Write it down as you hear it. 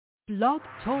Blog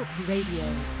Talk Radio.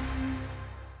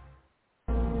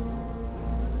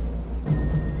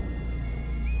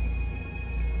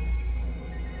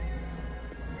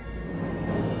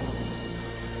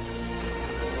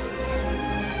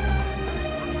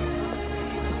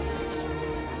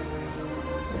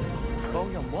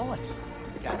 William Wallace?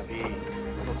 Can't be.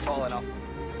 Not tall enough.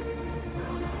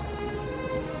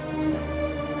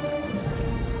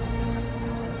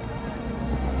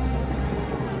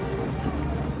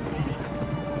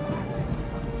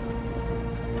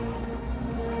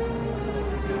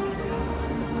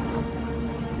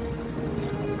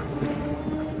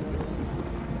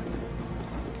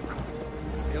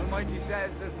 The Almighty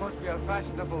says there must be a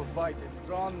fashionable fight. It's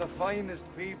drawn the finest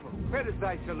people. Where is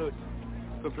thy salute?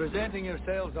 For presenting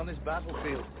yourselves on this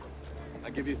battlefield. I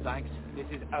give you thanks. This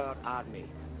is our army.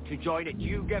 To join it,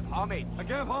 you give homage. I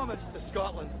give homage to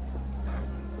Scotland.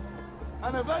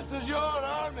 And if this is your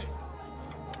army,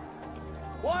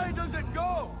 why does it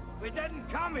go? We didn't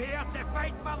come here to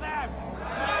fight for them.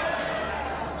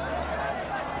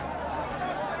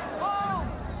 Oh!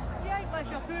 The English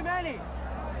are too many.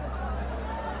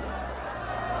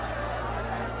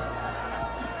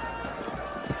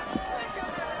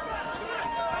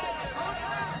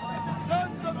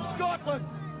 Sons of Scotland,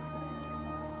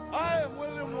 I am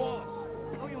William Wallace.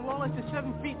 William Wallace is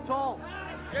 7 feet tall.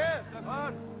 Yes, I've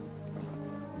heard.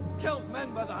 Killed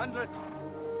men by the hundreds.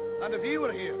 And if he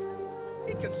were here,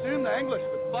 he'd consume the English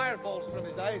with fireballs from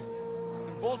his eyes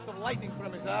and bolts of lightning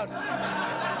from his arms.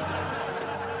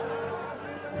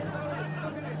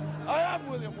 I am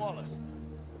William Wallace.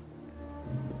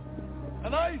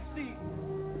 And I see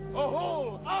a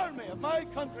whole army of my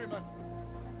countrymen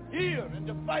here in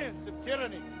defiance of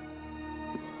tyranny.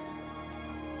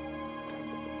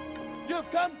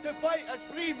 You've come to fight as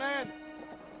free men.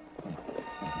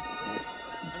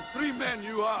 And free men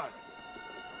you are.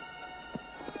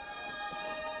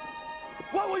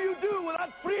 What will you do without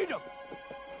freedom?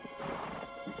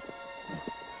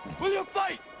 Will you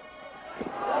fight?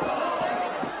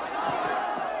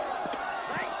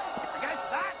 Fight against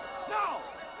that? No!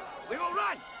 We will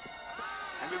run.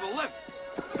 And we will live.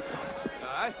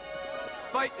 Aye.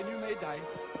 Fight and you may die.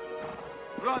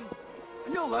 Run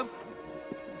and you'll live.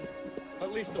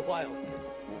 At least a while.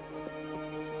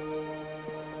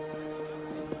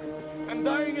 And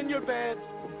dying in your bed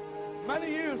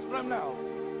many years from now,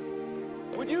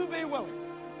 would you be willing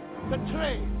to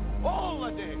trade all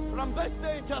the days from this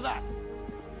day to that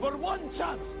for one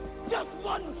chance, just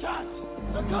one chance,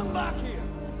 to come back here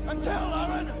and tell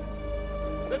our enemies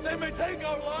that they may take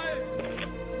our lives,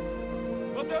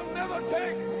 but they'll never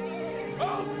take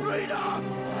our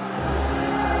freedom?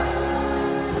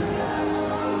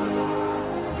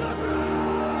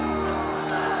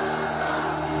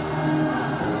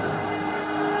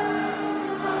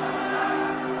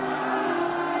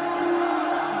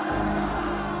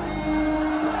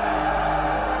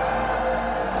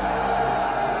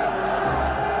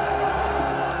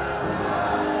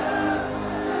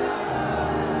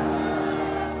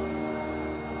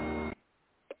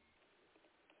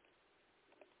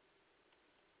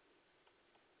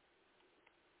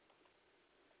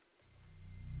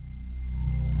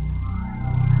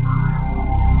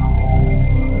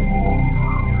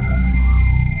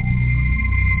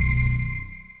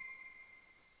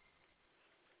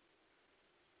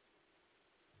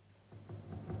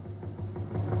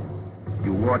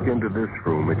 Walk into this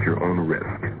room at your own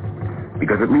risk,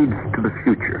 because it leads to the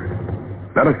future.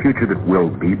 Not a future that will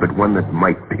be, but one that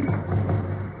might be.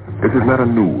 This is not a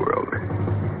new world.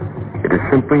 It is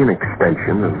simply an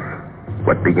extension of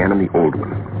what began in the old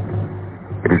one.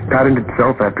 It has patterned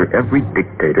itself after every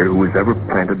dictator who has ever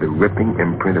planted the ripping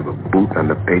imprint of a boot on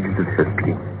the pages of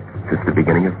history since the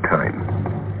beginning of time.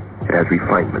 It has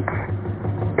refinements,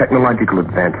 technological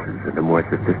advances, and a more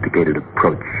sophisticated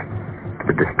approach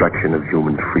the destruction of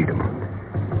human freedom.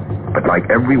 But like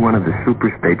every one of the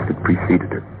superstates that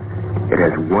preceded it, it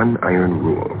has one iron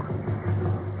rule.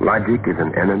 Logic is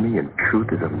an enemy and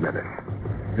truth is a menace.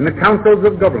 In the councils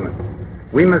of government,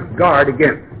 we must guard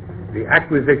against the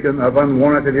acquisition of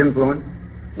unwarranted influence,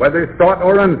 whether sought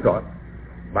or unsought,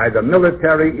 by the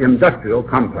military-industrial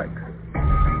complex.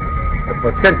 The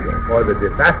potential for the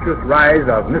disastrous rise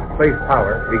of misplaced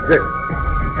power exists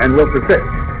and will persist.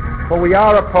 For we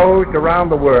are opposed around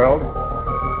the world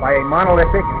by a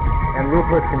monolithic and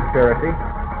ruthless conspiracy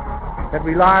that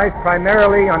relies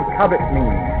primarily on covert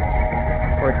means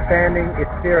for expanding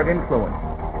its sphere of influence.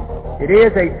 It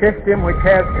is a system which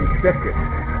has conscripted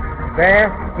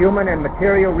vast human and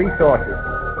material resources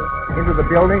into the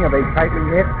building of a tightly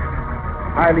knit,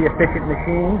 highly efficient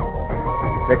machine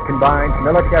that combines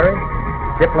military,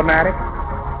 diplomatic,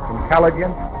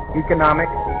 intelligence, economic,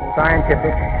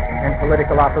 scientific, and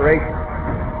political operations.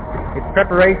 Its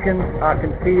preparations are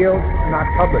concealed, not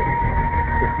published.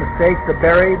 Its mistakes are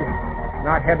buried,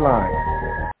 not headlined.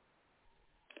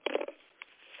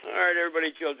 All right,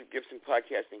 everybody, Joseph Gibson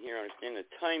podcasting here. Understand the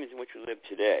times in which we live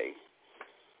today.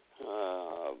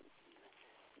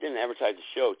 Didn't advertise the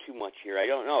show too much here. I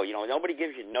don't know. Nobody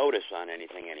gives you notice on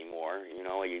anything anymore.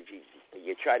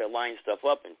 You try to line stuff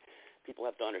up, and people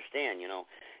have to understand.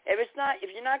 If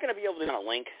you're not going to be able to get a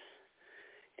link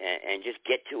and just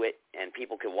get to it, and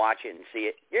people can watch it and see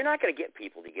it, you're not going to get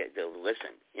people to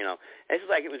listen. It's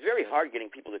like it was very hard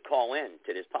getting people to call in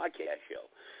to this podcast show.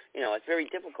 It's very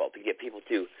difficult to get people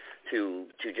to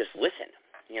just listen.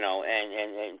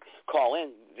 And call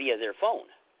in via their phone.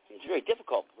 It's a very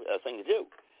difficult thing to do.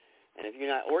 And if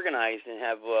you're not organized and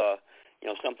have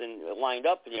something lined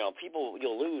up,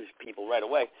 you'll lose people right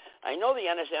away. I know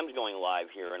the NSM's going live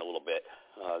here in a little bit.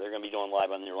 They're going to be doing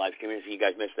live on their live stream. If you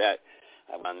guys missed that,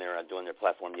 I'm on there doing their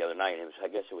platform the other night. I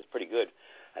guess it was pretty good.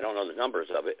 I don't know the numbers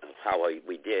of it, of how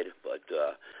we did, but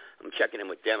I'm checking in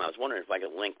with them. I was wondering if I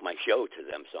could link my show to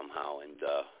them somehow, and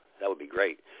that would be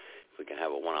great if we can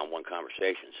have a one-on-one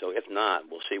conversation. So if not,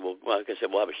 we'll see. Like I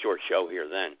said, we'll have a short show here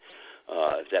then,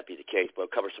 if that be the case. But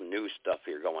I'll cover some news stuff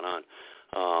here going on,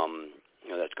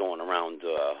 that's going around,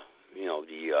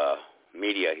 the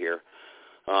media here.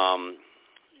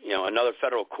 Another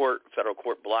federal court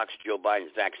blocks Joe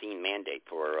Biden's vaccine mandate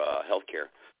for health care.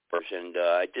 And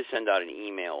I did send out an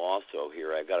email also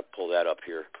here. I've got to pull that up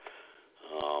here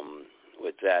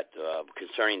with that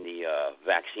concerning the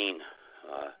vaccine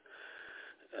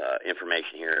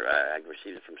information here. I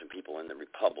received it from some people in the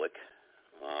Republic.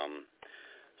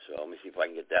 So let me see if I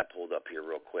can get that pulled up here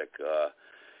real quick.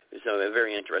 It's a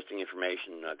very interesting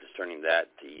information concerning that,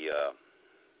 the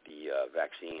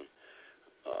vaccine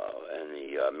and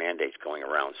the mandates going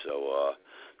around. So I'm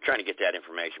trying to get that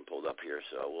information pulled up here.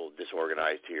 So we'll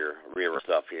disorganized here, rearrange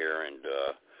stuff here, and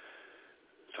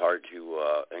it's hard to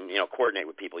coordinate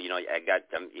with people. I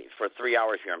got them for 3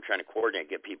 hours here. I'm trying to coordinate,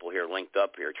 get people here linked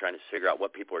up here, trying to figure out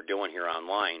what people are doing here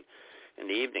online in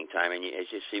the evening time, and it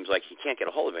just seems like you can't get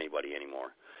a hold of anybody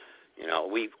anymore.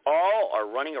 We all are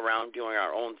running around doing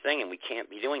our own thing, and we can't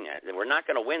be doing that. We're not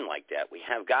going to win like that. We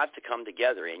have got to come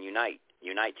together and unite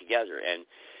together, and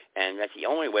that's the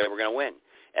only way we're going to win.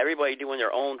 Everybody doing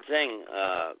their own thing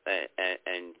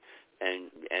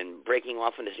and breaking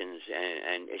off into sins,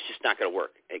 and it's just not going to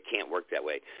work. It can't work that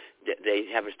way. They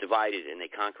have us divided, and they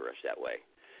conquer us that way.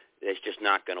 It's just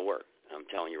not going to work. I'm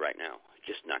telling you right now. It's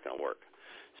just not going to work.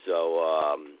 So,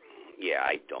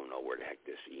 I don't know where the heck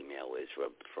this email is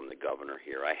from the governor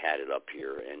here. I had it up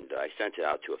here, and I sent it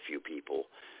out to a few people,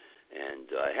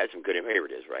 and I had some good information. Here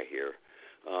it is right here.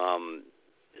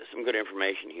 Some good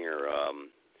information here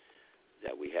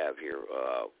that we have here.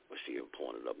 Let's see, I'm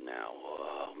pulling it up now.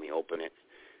 Let me open it.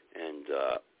 And,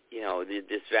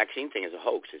 this vaccine thing is a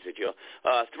hoax. It's a joke.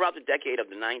 Throughout the decade of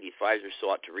the 90s, Pfizer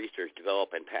sought to research,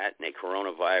 develop, and patent a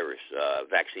coronavirus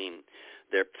vaccine.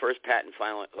 Their first patent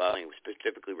filing was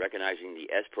specifically recognizing the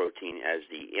S protein as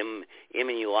the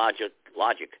immunologic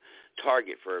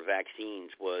target for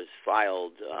vaccines was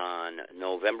filed on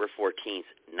November 14th,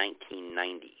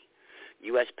 1990.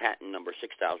 U.S. patent number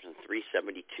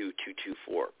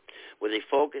 6,372,224, with a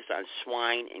focus on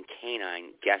swine and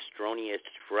canine gastronius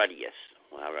frudius,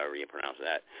 however you pronounce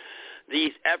that.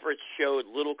 These efforts showed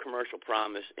little commercial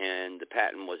promise, and the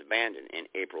patent was abandoned in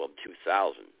April of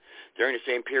 2000. During the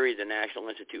same period, the National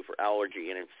Institute for Allergy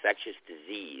and Infectious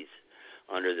Disease,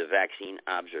 under the vaccine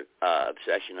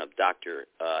obsession of Dr.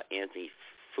 Anthony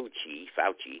Fauci,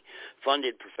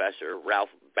 funded Professor Ralph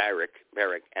Barrick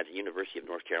at the University of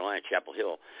North Carolina, Chapel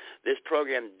Hill. This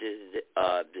program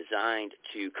designed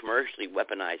to commercially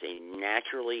weaponize a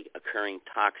naturally occurring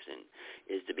toxin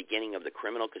is the beginning of the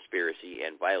criminal conspiracy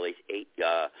and violates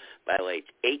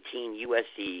 18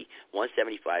 U.S.C.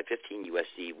 175, 15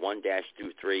 U.S.C.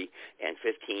 1-3, and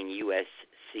 15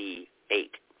 U.S.C.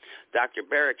 8. Dr.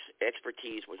 Barrick's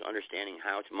expertise was understanding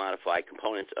how to modify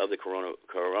components of the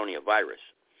coronavirus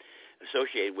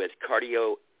associated with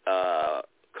cardiomyopathy,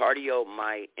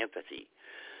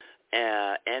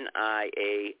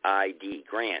 NIAID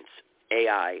grants,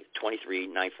 AI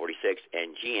 23946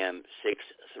 and GM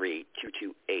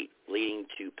 63228, leading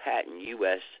to patent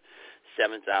U.S.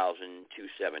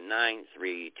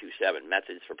 7,279,327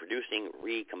 methods for producing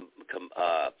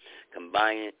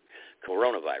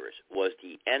coronavirus was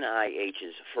the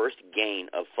NIH's first gain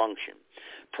of function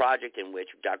project in which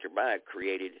Dr. Bennett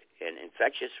created an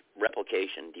infectious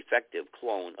replication defective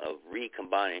clone of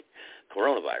recombinant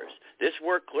coronavirus. This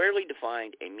work clearly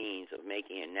defined a means of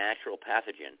making a natural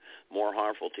pathogen more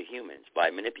harmful to humans by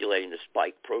manipulating the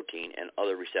spike protein and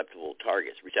other receptor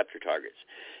targets.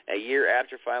 A year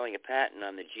after filing a patent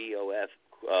on the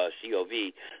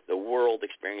COV, the world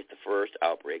experienced the first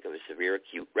outbreak of a severe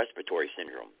acute respiratory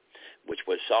syndrome, which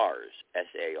was SARS,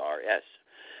 S-A-R-S.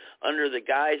 Under the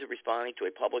guise of responding to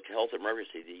a public health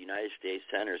emergency, the United States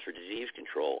Centers for Disease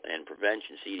Control and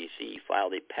Prevention, CDC,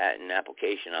 filed a patent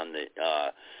application on the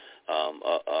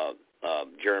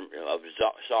germ of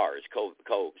SARS,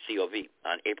 CoV,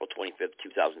 on April 25,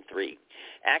 2003,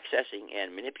 accessing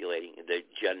and manipulating the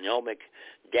genomic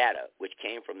data, which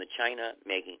came from the China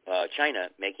making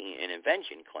an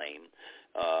invention claim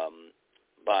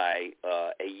by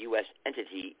a U.S.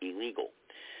 entity illegal,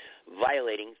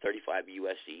 violating 35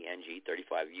 U.S.C. NG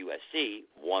 35 U.S.C.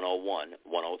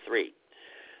 101-103.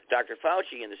 Dr.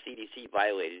 Fauci and the CDC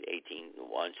violated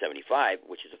 18175,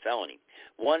 which is a felony.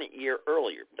 1 year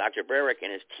earlier, Dr. Barrick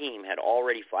and his team had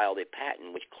already filed a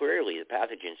patent which clearly the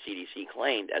pathogen CDC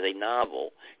claimed as a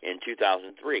novel in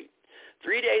 2003.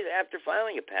 3 days after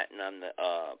filing a patent on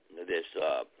this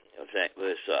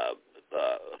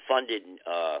funded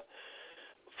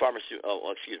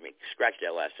scratch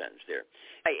that last sentence there.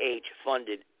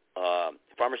 NIH-funded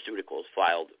pharmaceuticals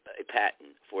filed a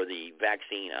patent for the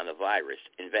vaccine on the virus,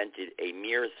 invented a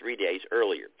mere 3 days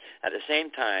earlier. At the same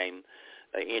time,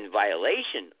 in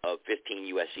violation of 15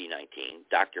 U.S.C. 19,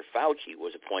 Dr. Fauci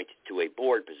was appointed to a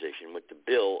board position with the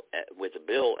Bill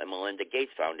and Melinda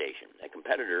Gates Foundation, a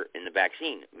competitor in the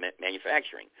vaccine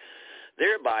manufacturing,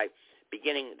 thereby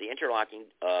beginning the interlocking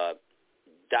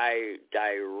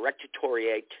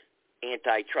directorate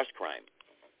antitrust crime.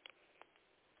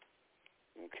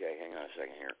 Okay, hang on a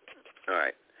second here. All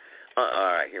right,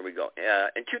 here we go.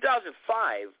 In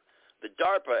 2005, the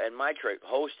DARPA and Mitra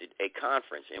hosted a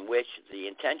conference in which the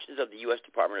intentions of the U.S.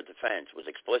 Department of Defense was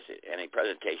explicit and a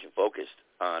presentation focused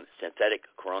on synthetic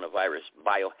coronavirus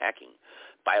biohacking,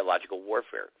 biological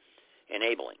warfare,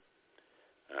 enabling.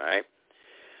 All right.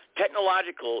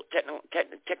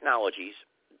 Technologies,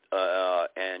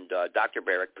 and Dr.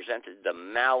 Barrick presented the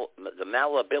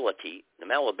malleability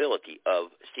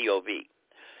of COV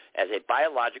as a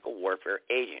biological warfare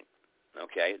agent.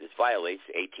 Okay, this violates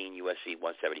 18 U.S.C.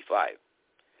 175.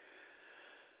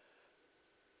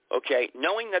 Okay,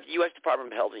 knowing that the U.S.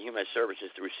 Department of Health and Human Services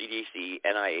through CDC,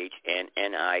 NIH, and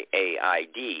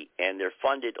NIAID and their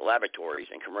funded laboratories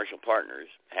and commercial partners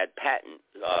had patents,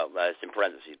 in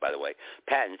parentheses, by the way,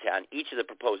 patents on each of the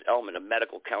proposed element of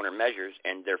medical countermeasures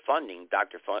and their funding,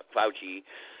 Dr. Fauci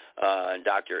and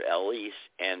Dr. Elise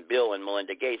and Bill and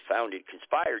Melinda Gates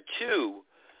conspired to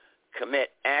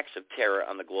commit acts of terror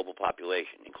on the global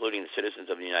population, including the citizens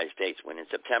of the United States, when in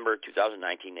September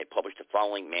 2019 they published the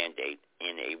following mandate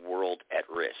in A World at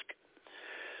Risk.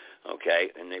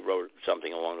 Okay, and they wrote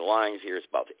something along the lines here. It's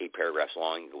about 8 paragraphs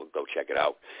long. Go check it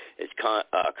out. It's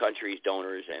countries,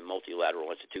 donors, and multilateral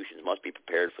institutions must be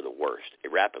prepared for the worst. A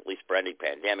rapidly spreading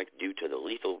pandemic due to the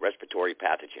lethal respiratory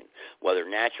pathogen, whether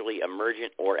naturally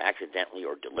emergent or accidentally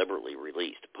or deliberately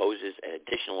released, poses an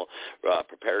additional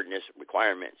preparedness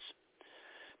requirements.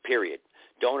 Period.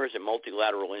 Donors and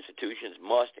multilateral institutions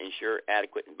must ensure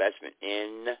adequate investment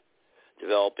in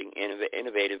developing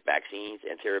innovative vaccines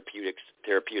and therapeutics,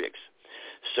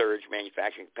 surge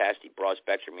manufacturing capacity,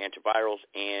 broad-spectrum antivirals,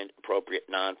 and appropriate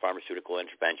non-pharmaceutical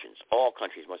interventions. All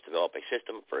countries must develop a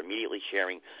system for immediately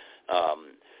sharing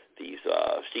these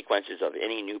sequences of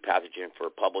any new pathogen for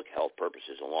public health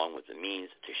purposes, along with the means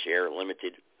to share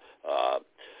limited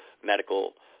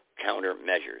medical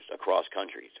countermeasures across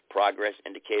countries. Progress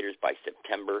indicators by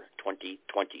September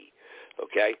 2020.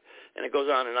 Okay? And it goes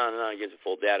on and on and on. It gives a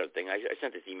full data thing. I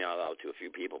sent this email out to a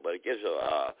few people, but it gives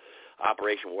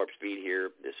Operation Warp Speed here.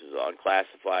 This is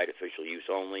unclassified, official use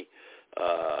only.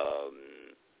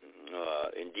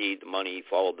 Indeed, the money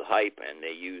followed the hype, and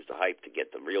they used the hype to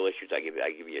get the real issues. I give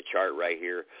you a chart right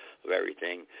here of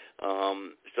everything.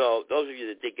 So those of you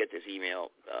that did get this email,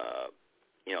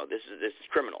 this is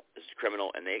criminal. This is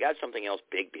criminal, and they got something else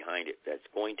big behind it that's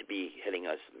going to be hitting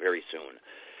us very soon.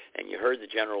 And you heard the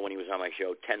general when he was on my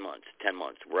show, 10 months.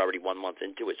 We're already 1 month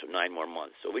into it, so 9 more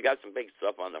months. So we got some big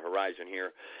stuff on the horizon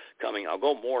here coming. I'll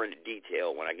go more into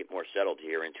detail when I get more settled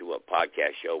here into a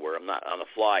podcast show where I'm not on the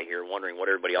fly here wondering what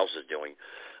everybody else is doing.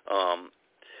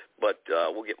 But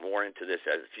we'll get more into this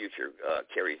as the future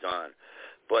carries on.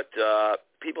 But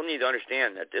people need to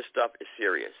understand that this stuff is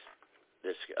serious.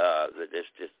 This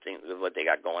thing, what they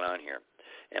got going on here.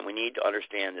 And we need to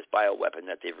understand this bioweapon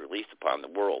that they've released upon the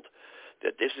world,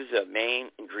 that this is a main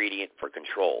ingredient for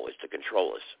control, is to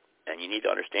control us. And you need to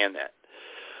understand that.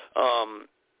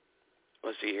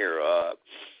 Let's see here.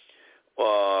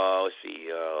 Let's see.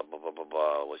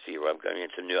 I'm going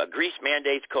into new. Greece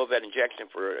mandates COVID injection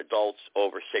for adults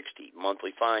over 60.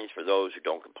 Monthly fines for those who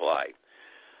don't comply.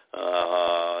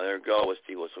 There we go. Let's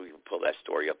see. So we can pull that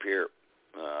story up here.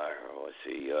 Let's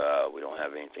see. We don't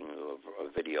have anything,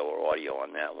 video or audio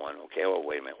on that one. Okay. Well,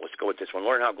 wait a minute. Let's go with this one.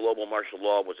 Learn how global martial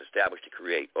law was established to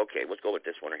create. Okay. Let's go with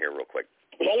this one here real quick.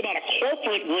 It was all about a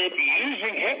corporate group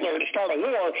using Hitler to start a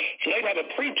war so they'd have a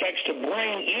pretext to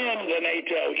bring in the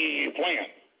NATO-EU plan.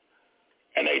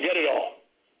 And they did it all.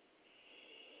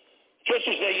 Just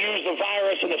as they used the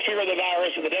virus and the fear of the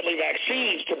virus and the deadly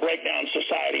vaccines to break down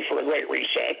society for a great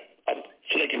reset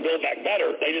so they can build back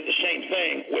better, they did the same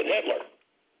thing with Hitler.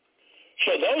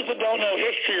 So those that don't know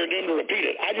history are doomed to repeat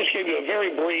it. I just gave you a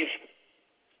very brief,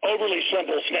 overly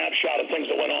simple snapshot of things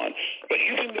that went on. But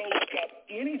you can go look up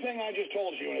anything I just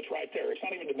told you, and it's right there. It's not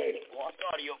even debated. Lost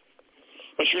audio.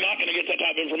 But you're not going to get that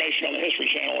type of information on the History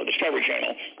Channel or Discovery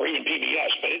Channel or even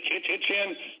PBS. But it's in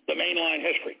the mainline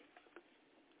history.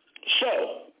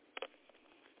 So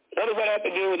what does that have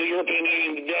to do with the European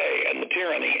Union today and the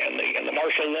tyranny and the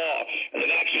martial law and the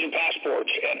vaccine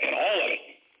passports and all of it?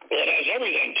 Well, it has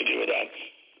everything to do with that.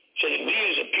 So that we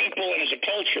as a people and as a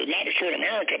culture, not just here in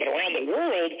America, but around the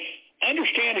world,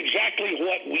 understand exactly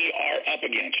what we are up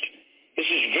against.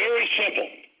 This is very simple.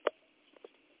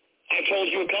 I told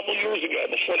you a couple years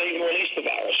ago, before they even released the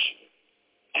virus,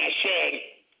 I said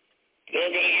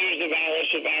they're going to use the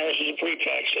virus as a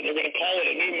pretext, and they're going to call it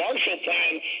a new Marshall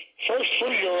Plan, first for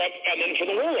Europe and then for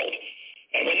the world.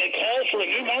 And when they call for a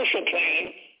new Marshall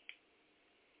Plan,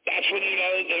 that's when you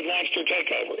know they've launched their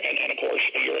takeover. And of course,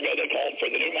 a year ago they called for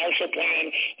the new Marshall Plan,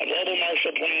 a global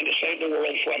Marshall Plan to save the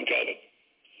world from COVID.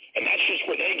 And that's just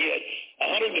where they get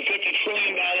 $150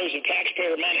 trillion of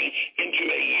taxpayer money into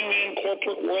a UN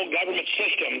corporate world government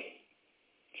system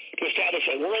to establish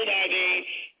a world ID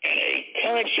and a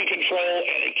currency control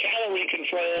and a calorie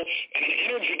control and an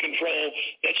energy control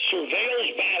that surveils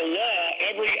by law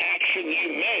every action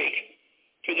you make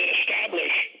to then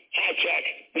establish high-tech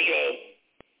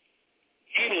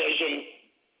feudalism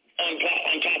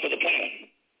on top of the planet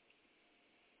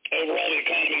over all the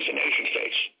economies and nation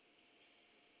states.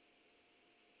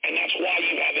 And that's why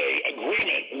you have an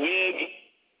agreement with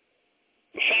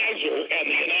Pfizer and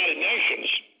the United Nations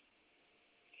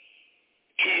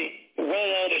to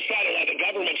roll all this out. And the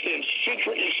governments then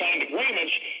secretly signed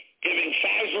agreements giving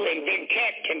Pfizer and big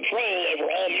tech control over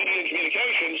all media and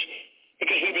communications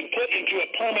because we've been put into a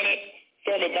permanent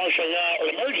form of martial law or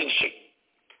emergency.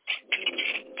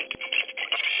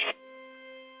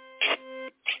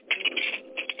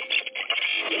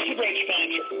 It's a great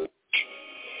sponsor.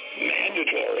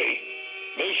 Mandatory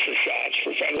booster shots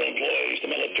for federal employees,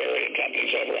 the military, and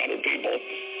companies over 100 people.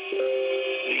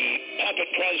 The puppet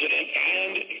president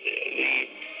and the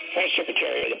press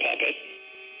secretary of the puppet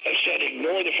have said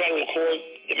ignore the federal court.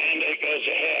 The mandate goes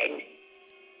ahead.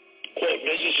 Quote,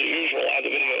 business as usual. I have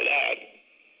the video of that.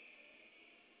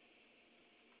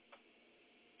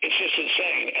 It's just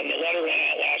insane. And the letter went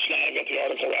out last night. I've got the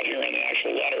article right here in the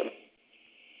actual letter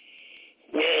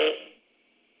where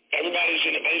everybody's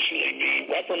going to basically be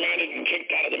reprimanded and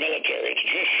kicked out of the military. It's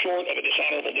just short of a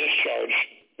dishonorable discharge,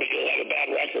 but you'll have a bad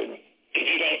record if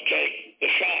you don't take the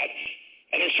shot.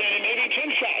 And they're saying it may be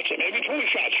 10 shots, it may be 20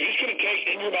 shots. You're just going to take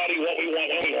in your body what we want,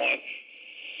 when we want.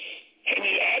 And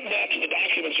you add that to the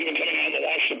documents even coming out in the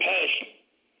Washington Post,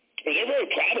 well, they're very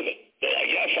proud of it. They're like,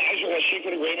 yeah, Pfizer has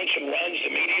secret agreements and runs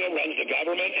the media, runs the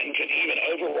government, and can even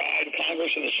override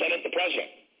Congress and the Senate and the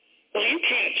president. Well, you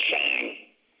can't sign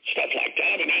stuff like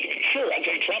that. I mean, sure,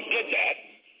 okay, Trump did that.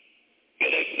 You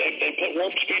know, they put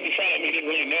warp speed in front of him. He didn't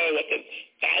really know what the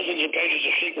thousands of pages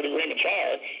of secret agreements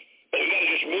are. But we've got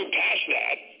to just move past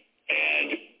that and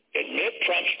admit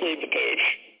Trump screwed the pooch,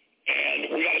 and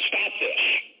we got to stop this.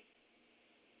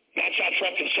 That's how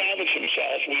Trump can salvage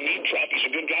himself. We need Trump. He's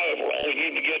a good guy overall. We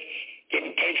need to get good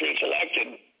patriots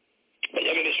elected. But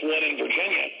look at this one in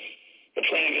Virginia. The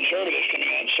training conservatives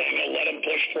coming out saying they'll let him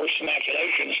push forced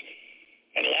inoculations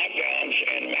and lockdowns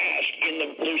and masks in the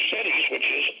blue cities, which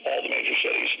is all the major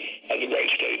cities of the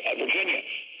great state of Virginia.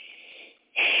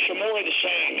 So more of the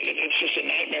same. It's just a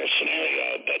nightmare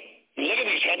scenario. But look at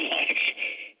these headlines.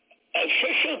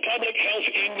 Official Public Health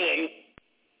England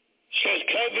says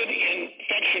COVID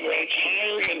infection rates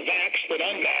higher in vaxxed than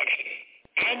unvaxxed,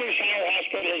 and there's higher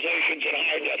hospitalizations and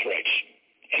higher death rates.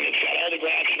 And it's got all the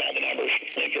graphs and all the numbers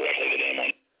linked directly to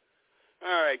them.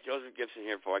 All right, Joseph Gibson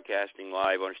here, broadcasting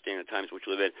live, understanding the times which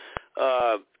we live in.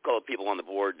 A couple of people on the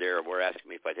board there were asking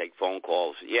me if I take phone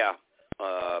calls. Yeah.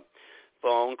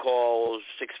 Phone calls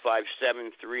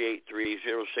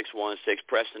 657-383-0616.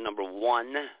 Press the number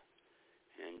 1,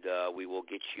 and we will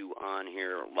get you on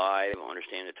here live.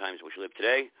 Understand the times in which you live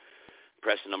today.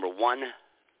 Press the number 1,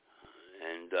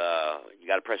 and you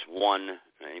got to press 1.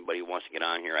 Anybody who wants to get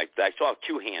on here. I saw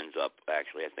 2 hands up,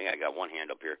 actually. I think I got 1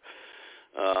 hand up here.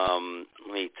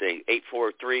 Let me say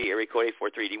 843, area code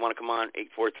 843. Do you want to come on?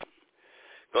 843.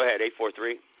 Go ahead,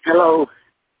 843. Hello.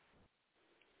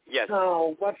 Yes.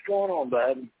 Oh, what's going on,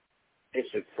 bud?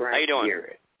 It's a Frank. How you doing?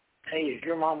 Garrett. Hey, is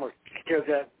your mama still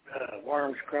got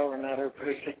worms crawling out her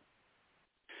pussy?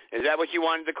 Is that what you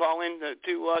wanted to call in to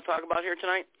talk about here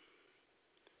tonight?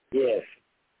 Yes.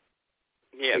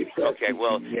 Yeah. Okay.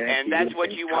 Well, and that's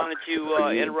what you wanted to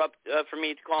interrupt for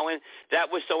me to call in.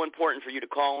 That was so important for you to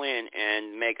call in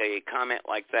and make a comment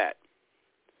like that.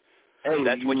 Hey,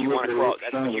 that's what you want to call.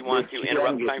 That's what you want to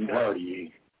interrupt time for.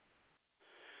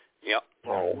 Yep.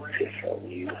 Oh, piss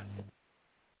on you.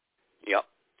 Yep.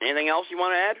 Anything else you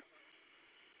want to add?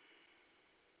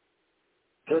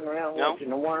 Sitting around watching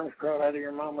the worms crawl out of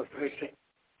your mama's pussy.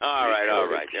 All right.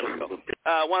 There we go.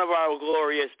 One of our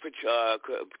glorious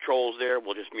patrols there.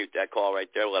 We'll just mute that call right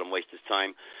there. Let him waste his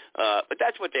time. But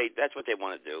that's what they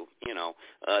want to do. You know,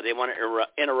 they want to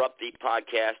interrupt the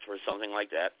podcast or something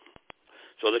like that.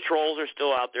 So the trolls are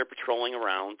still out there patrolling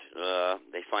around.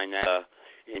 They find that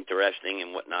interesting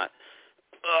and whatnot.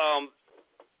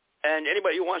 And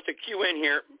anybody who wants to queue in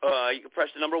here, you can press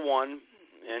the number 1.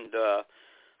 And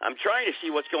I'm trying to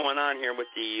see what's going on here with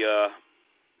the.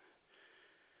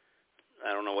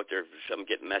 I don't know what I'm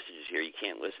getting messages here. You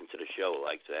can't listen to the show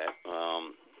like that.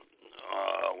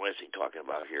 What is he talking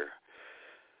about here?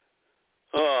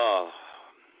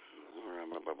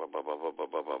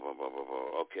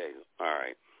 Okay. All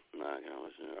right. Not gonna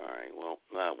listen. All right. Well,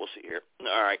 we'll see here.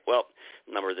 All right. Well,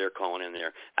 number they're calling in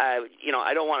there. I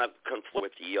don't want to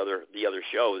conflict with the other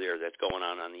show there that's going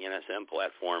on the NSM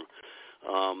platform.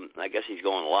 I guess he's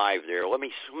going live there. Let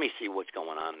me see what's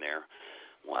going on there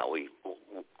while we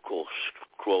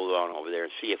scroll on over there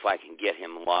and see if I can get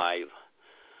him live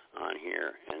on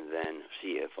here, and then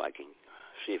see if I can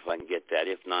get that.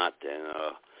 If not, then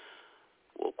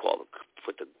we'll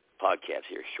put the podcast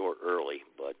here short early.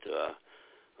 But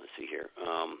let's see here.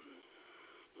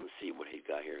 Let's see what he's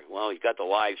got here. Well, he's got the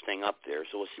live thing up there,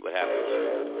 so we'll see what happens.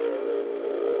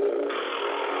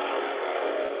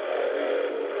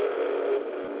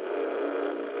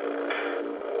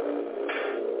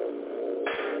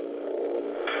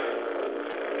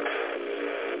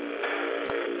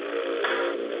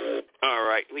 All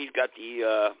right, we've got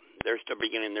they're still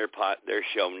beginning their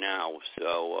show now,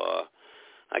 so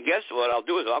I guess what I'll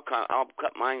do is I'll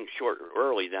cut mine short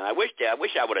early. Then I wish I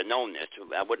would have known this.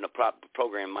 I wouldn't have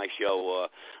programmed my show.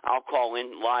 I'll call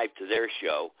in live to their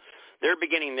show. They're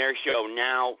beginning their show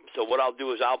now, so what I'll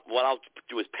do is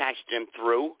patch them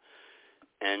through,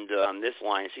 and on this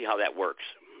line, see how that works.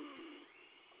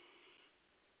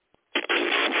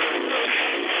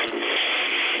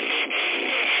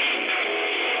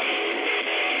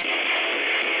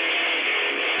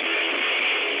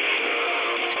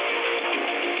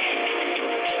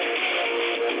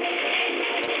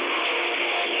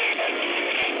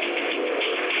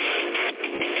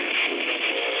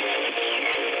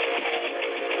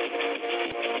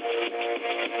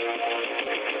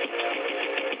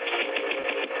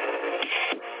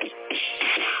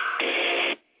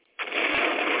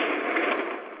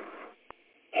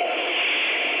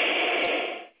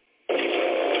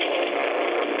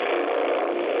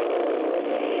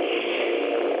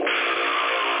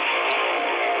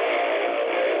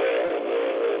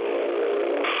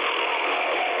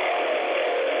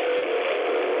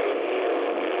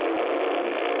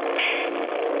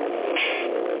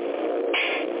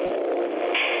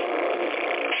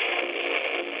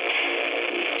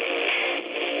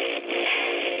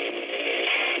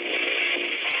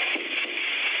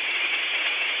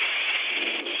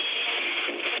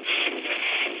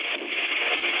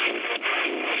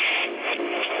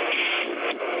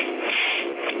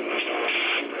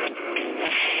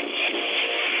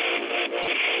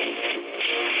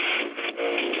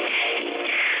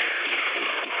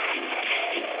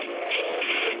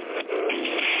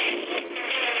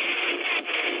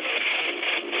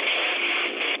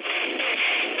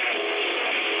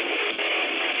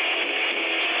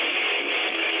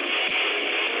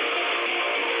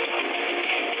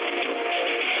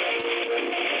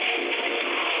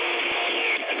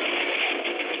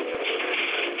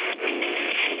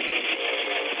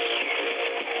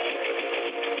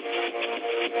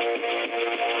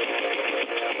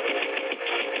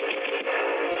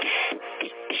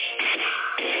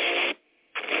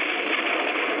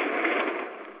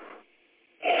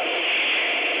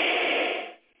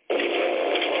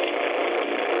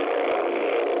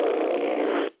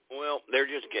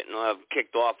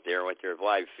 kicked off there with their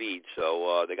live feed,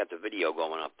 so they got the video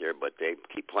going up there, but they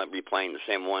keep replaying the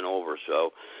same one over,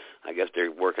 so I guess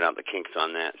they're working out the kinks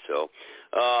on that. So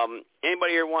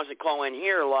anybody here wants to call in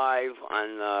here live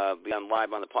be on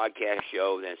live on the podcast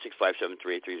show, then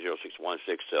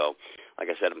 657-383-0616. So like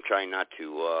I said, I'm trying not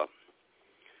to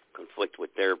conflict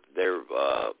with their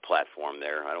platform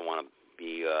there. I don't want to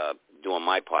be doing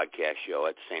my podcast show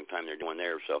at the same time they're doing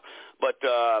theirs. So, but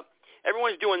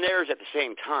everyone's doing theirs at the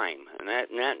same time, and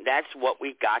that's what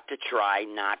we got to try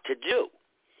not to do.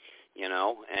 You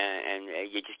know, and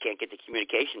you just can't get the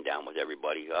communication down with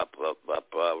everybody up,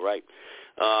 right.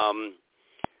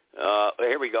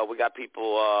 Here we go. We got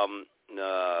people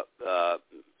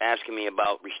asking me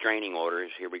about restraining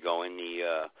orders. Here we go in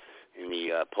the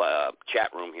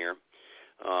chat room here,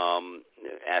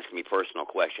 asking me personal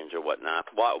questions or whatnot.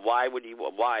 Why do you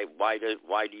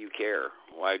care?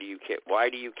 Why do you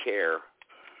care?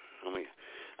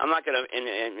 I'm not gonna,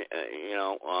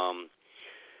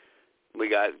 we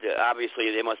got,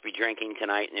 obviously they must be drinking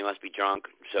tonight and they must be drunk,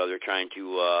 so they're trying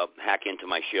to hack into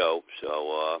my show,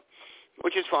 so,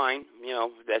 which is fine,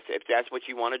 if that's what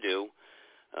you want to do.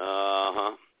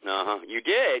 You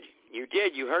did,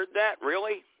 you heard that,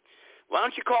 really? Why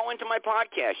don't you call into my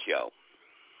podcast show?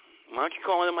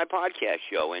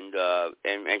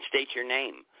 And state your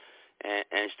name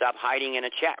and stop hiding in a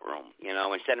chat room,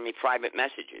 and sending me private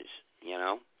messages,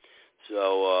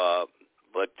 so,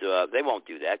 but they won't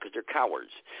do that because they're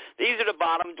cowards. These are the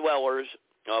bottom dwellers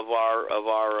of our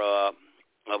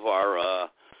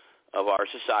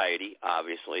society,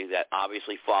 obviously, that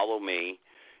obviously follow me,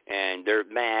 and they're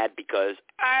mad because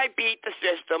I beat the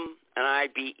system and I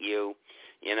beat you,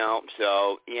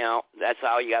 So that's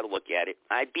how you got to look at it.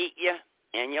 I beat you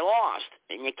and you lost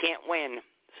and you can't win.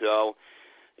 So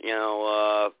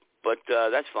but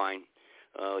that's fine.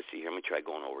 Let's see here. Let me try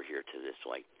going over here to this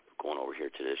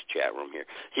chat room here.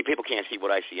 See, people can't see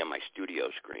what I see on my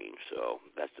studio screen, so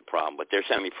that's the problem. But they're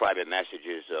sending me private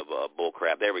messages of bull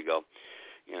crap. There we go.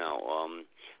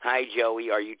 Hi, Joey,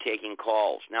 are you taking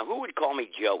calls? Now, who would call me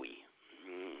Joey?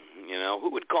 Who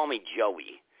would call me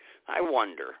Joey? I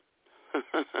wonder.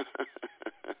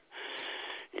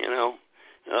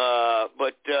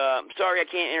 But I'm sorry I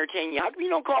can't entertain you. How come you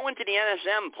don't call into the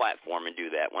NSM platform and do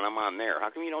that when I'm on there? How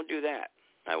come you don't do that?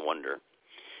 I wonder.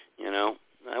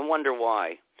 I wonder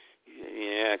why.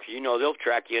 Yeah, because they'll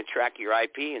track your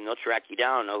IP, and they'll track you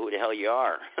down and know who the hell you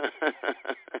are.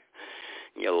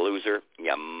 You loser.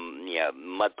 Yeah,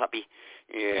 mud puppy.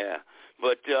 Yeah.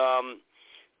 But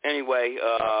anyway,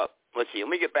 let's see. Let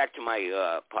me get back to my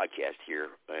podcast here,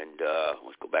 and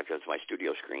let's go back to my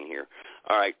studio screen here.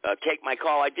 All right, take my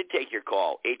call. I did take your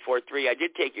call. 843, I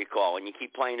did take your call, and you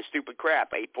keep playing the stupid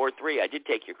crap. 843, I did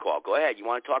take your call. Go ahead. You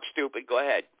want to talk stupid? Go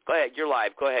ahead. You're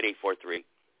live. Go ahead, 843.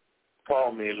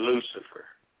 Call me Lucifer.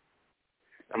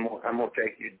 I'm gonna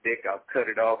take your dick. I'll cut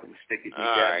it off and stick it in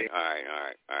your goddamn.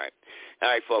 All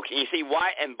right, folks. And you see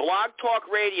why? And Blog Talk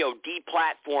Radio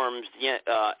deplatforms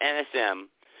NSM.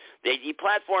 They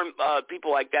deplatform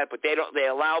people like that, but they don't. They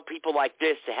allow people like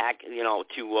this to hack,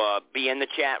 to be in the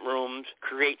chat rooms,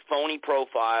 create phony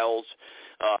profiles.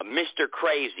 Mr.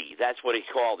 Crazy, that's what he's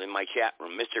called in my chat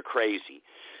room, Mr. Crazy.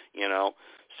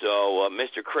 So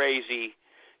Mr. Crazy,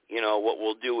 what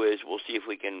we'll do is we'll see if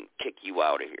we can kick you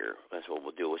out of here. That's what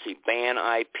we'll do. We'll see ban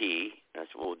IP.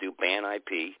 That's what we'll do. Ban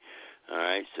IP. All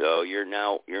right. So you're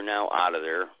now out of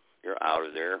there. You're out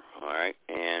of there. All right.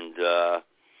 And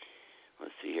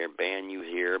let's see here. Ban you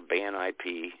here. Ban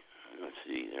IP. Let's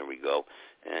see. There we go.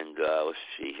 And let's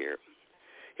see here.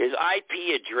 His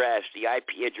IP address, the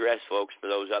IP address, folks, for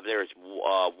those up there, is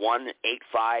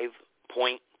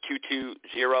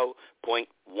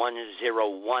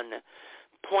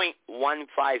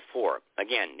 185.220.101.154.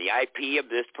 Again, the IP of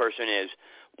this person is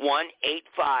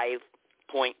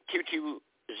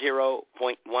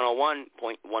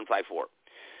 185.220.101.154.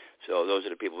 So those are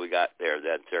the people we got there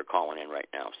that they're calling in right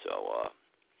now. So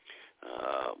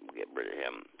we'll get rid of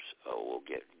him. So we'll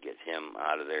get him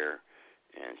out of there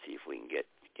and see if we can get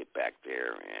back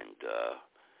there and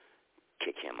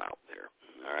kick him out there.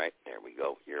 All right, there we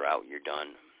go. You're out. You're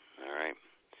done. All right.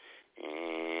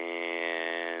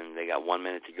 And they got 1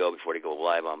 minute to go before they go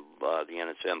live on the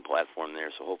NSM platform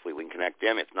there, so hopefully we can connect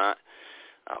them. If not,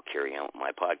 I'll carry on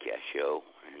my podcast show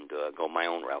and go my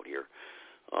own route here.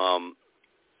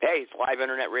 Hey, it's live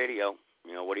internet radio.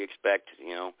 What do you expect?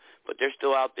 But they're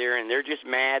still out there, and they're just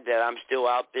mad that I'm still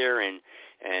out there. And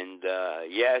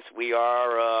yes, we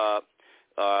are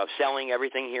selling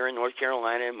everything here in North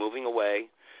Carolina and moving away.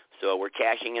 So we're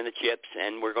cashing in the chips,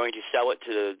 and we're going to sell it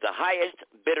to the highest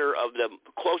bidder of the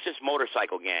closest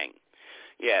motorcycle gang.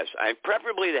 Yes,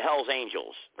 preferably the Hells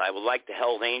Angels. I would like the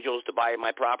Hells Angels to buy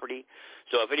my property.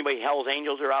 So if anybody Hells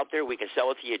Angels are out there, we can sell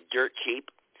it to you dirt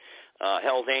cheap.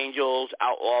 Hells Angels,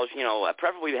 Outlaws,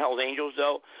 preferably the Hells Angels,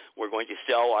 though. We're going to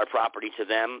sell our property to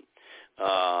them.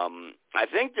 I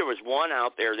think there was one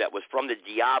out there that was from the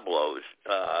Diablos,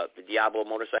 the Diablo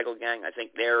motorcycle gang. I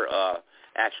think they're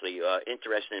actually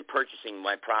interested in purchasing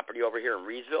my property over here in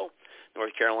Reedsville,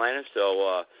 North Carolina.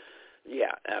 So,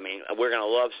 yeah, I mean, we're going to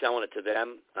love selling it to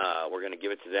them. We're going to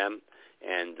give it to them.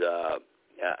 And,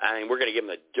 I mean, we're going to give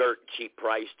them a dirt cheap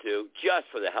price, too, just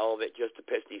for the hell of it, just to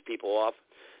piss these people off.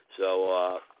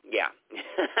 So, yeah,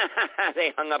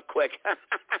 they hung up quick.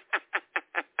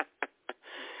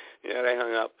 Yeah, they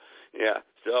hung up. Yeah,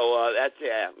 so that's,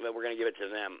 we're going to give it to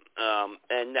them.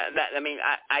 And I mean,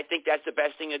 I think that's the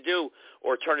best thing to do,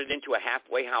 or turn it into a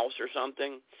halfway house or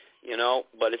something,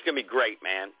 but it's going to be great,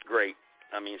 man, great.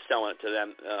 I mean, selling it to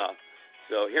them.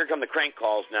 So here come the crank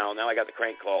calls now. Now I got the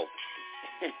crank calls.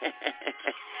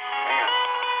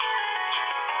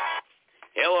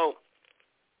 Hello.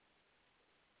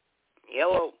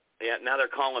 Hello. Yeah, now they're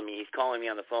calling me. He's calling me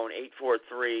on the phone,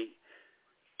 843.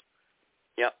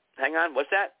 Yep. Hang on. What's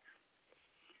that?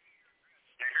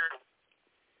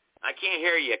 I can't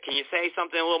hear you. Can you say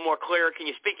something a little more clear? Can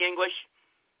you speak English?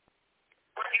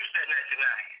 What you said that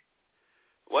tonight?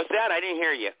 What's that? I didn't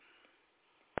hear you.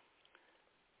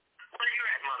 Where you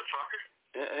at, motherfucker?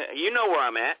 You know where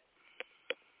I'm at.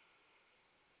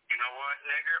 You know what,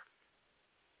 nigger?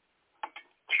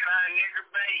 You buy nigger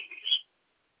babies.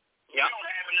 Yep. You don't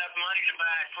have enough money to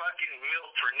buy fucking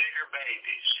milk for nigger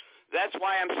babies. That's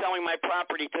why I'm selling my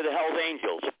property to the Hells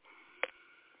Angels.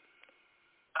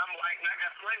 I'm white and I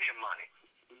got plenty of money.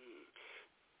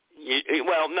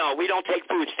 Well, no, we don't take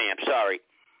food stamps. Sorry. Is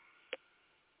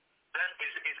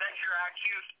that your IQ?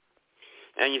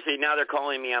 And you see, now they're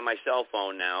calling me on my cell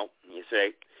phone now. You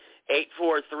see,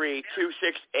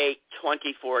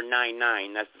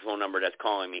 843-268-2499. That's the phone number that's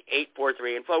calling me.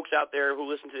 843. And folks out there who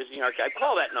listen to this in the archive,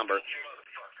 call that number.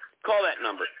 Call that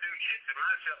number.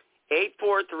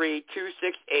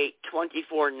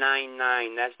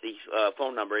 843-268-2499. That's the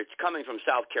phone number. It's coming from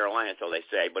South Carolina, so they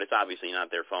say, but it's obviously not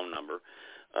their phone number.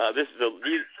 This is the... So much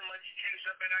juice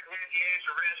up and I can have your ass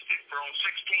arrested for on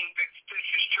 16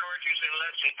 fictitious charges in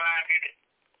less than 5 minutes.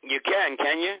 You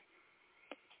can you?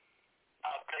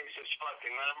 I'll place this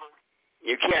fucking number.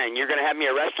 You can. You're going to have me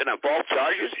arrested on false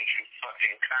charges? You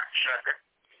fucking cocksucker.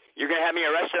 You're going to have me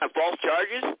arrested on false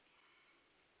charges?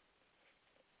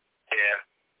 Yeah.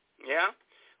 Yeah?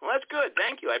 Well, that's good.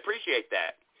 Thank you. I appreciate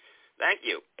that. Thank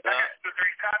you. I got 2 or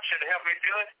 3 cops that help me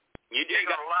do it. You do. They're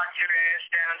going to lock your ass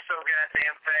down so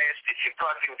goddamn fast that your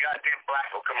fucking goddamn black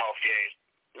will come off your ass.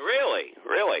 Really?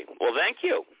 Really? Well, thank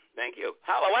you. Thank you.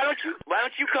 Why don't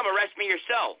you come arrest me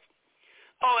yourself?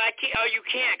 Oh, I can't. Oh, you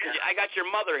can't because I got your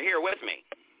mother here with me.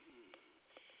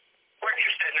 Where you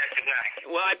sitting at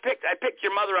tonight? Well, I picked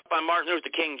your mother up on Martin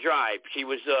Luther King Drive. She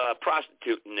was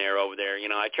prostituting there over there.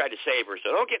 I tried to save her,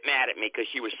 so don't get mad at me because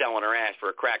she was selling her ass for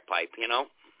a crack pipe. Why don't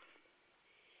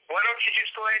you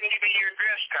just go ahead and give me your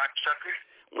address, cocksucker?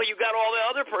 Well, you got all the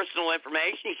other personal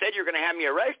information. You said you're going to have me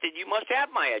arrested. You must have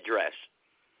my address.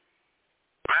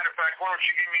 Matter of fact, why don't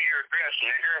you give me your address,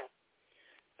 nigger?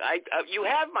 You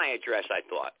have my address, I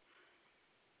thought.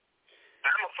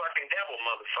 I'm a fucking devil,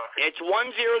 motherfucker. It's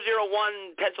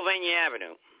 1001 Pennsylvania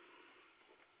Avenue.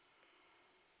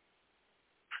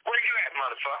 Where you at,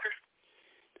 motherfucker?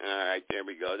 All right, there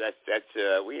we go. That's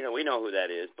we know who that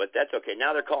is, but that's okay.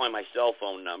 Now they're calling my cell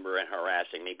phone number and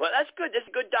harassing me, but that's good. This is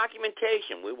good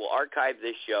documentation. We will archive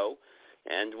this show,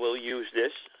 and we'll use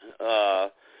this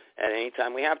at any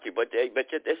time we have to. But this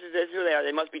is who they are.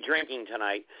 They must be drinking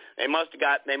tonight. They must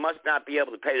not be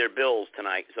able to pay their bills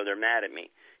tonight, so they're mad at me.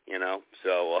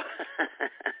 So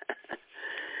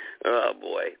oh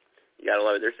boy, you gotta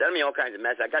love it. They're sending me all kinds of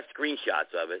messages. I got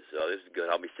screenshots of it, so this is good.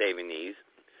 I'll be saving these.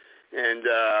 And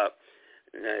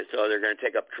so they're going to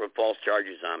take up false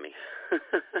charges on me.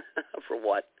 For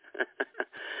what?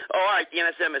 All right, the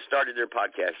NSM has started their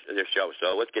podcast, their show,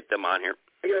 so let's get them on here.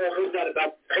 I heard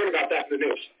about that in the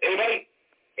news. Anybody?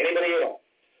 Anybody at all?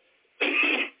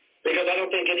 Because I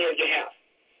don't think any of you have.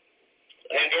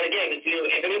 And again,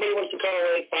 if anybody wants to call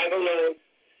in,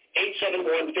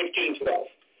 509-871-1512.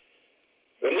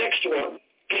 The next one...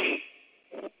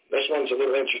 This one's a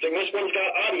little interesting. This one's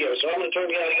got audio, so I'm going to turn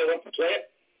the audio up and play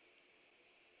it.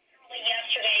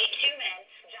 Yesterday, 2 men,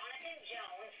 Jonathan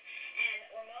Jones and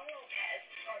Ramon Lopez,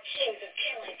 are accused of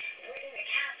killing Britton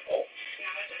McCaskill.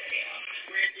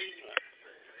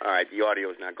 All right, the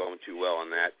audio is not going too well on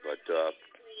that, but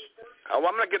I'm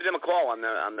going to give them a call on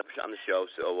the show.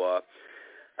 So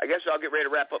I guess I'll get ready to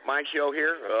wrap up my show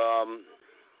here,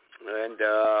 and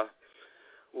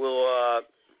we'll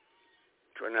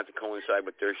try not to coincide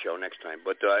with their show next time.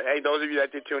 But, hey, those of you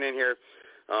that did tune in here,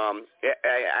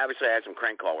 obviously I had some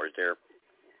crank callers there.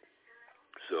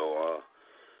 So,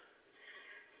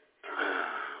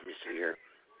 let me see here.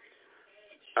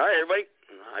 All right, everybody.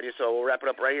 We'll wrap it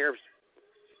up right here.